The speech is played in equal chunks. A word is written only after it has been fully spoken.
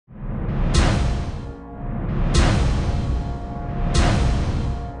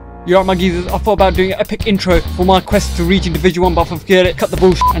You're right, my geezers. I thought about doing an epic intro for my quest to reaching Division 1, but I forget it. Cut the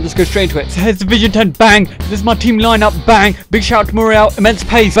bullshit and just go straight into it. So here's Division 10, bang. This is my team lineup, bang. Big shout out to Morale, immense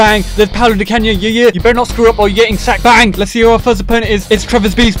pace, bang. There's Paolo Di Canio, yeah. You better not screw up or you're getting sacked, bang. Let's see who our first opponent is. It's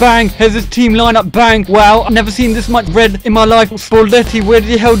Trevor's Beast, bang. Here's his team lineup, bang. Wow, I've never seen this much red in my life. Spalletti, where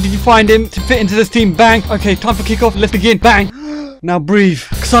the hell did you find him to fit into this team, bang. Okay, time for kickoff. Let's begin, bang. Now breathe.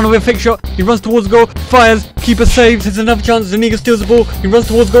 Casano with a fake shot. He runs towards the goal. Fires. Keeper saves. There's another chance. Zaniga steals the ball. He runs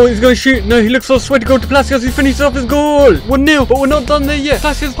towards the goal. He's going to shoot. No, he looks so sweaty. Go to Palacios. He finishes off his goal. 1-0. But we're not done there yet.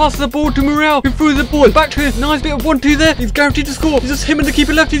 Palacios passes the ball to Morale, who threw the ball back to him. Nice bit of 1-2 there. He's guaranteed to score. It's just him and the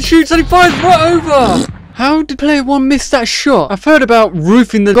keeper left. He shoots and he fires right over. How did player 1 miss that shot? I've heard about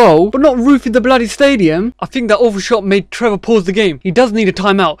roofing the goal, but not roofing the bloody stadium. I think that awful shot made Trevor pause the game. He does need a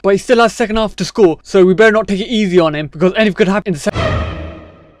timeout, but he still has second half to score, so we better not take it easy on him, because anything could happen in the second.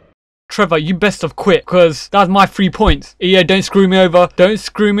 Trevor, you best have quit, because that's my 3 points. Yeah, don't screw me over. Don't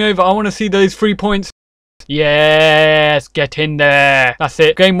screw me over. I want to see those 3 points. Yes, get in there. That's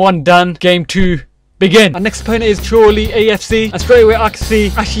it. Game 1 done. Game 2. Begin. Our next opponent is Chorley AFC, and straight away I can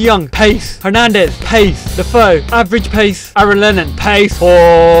see Ashley Young, pace. Hernandez, pace. Defoe, average pace. Aaron Lennon, pace.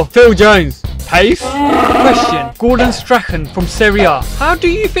 Or Phil Jones, pace. Question. Gordon Strachan from Serie A. How do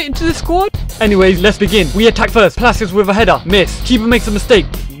you fit into the squad? Anyways, let's begin. We attack first. Palacios with a header. Miss. Keeper makes a mistake.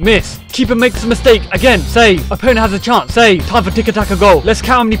 Miss. Keeper makes a mistake. Again. Save. Opponent has a chance. Save. Time for tiki-taka goal. Let's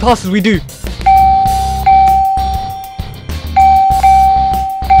count how many passes we do.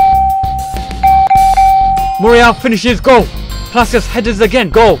 Morale finishes, goal. Palacios headers again,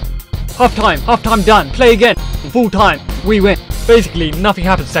 goal. Half time done, play again. Full time, we win. Basically, nothing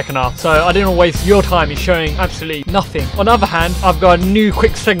happened second half, so I didn't want to waste your time in showing absolutely nothing. On the other hand, I've got a new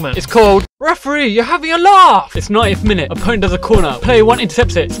quick segment. It's called Referee, You're Having a Laugh. It's 90th minute, opponent does a corner, player 1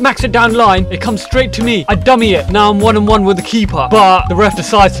 intercepts it, smacks it down line, it comes straight to me, I dummy it. Now I'm 1-on-1 with the keeper, but the ref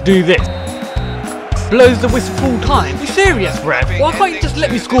decides to do this. Blows the whistle full time. You serious, ref? Why can't you just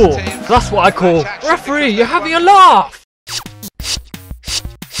let me score? That's what I call Referee, You're Having a Laugh.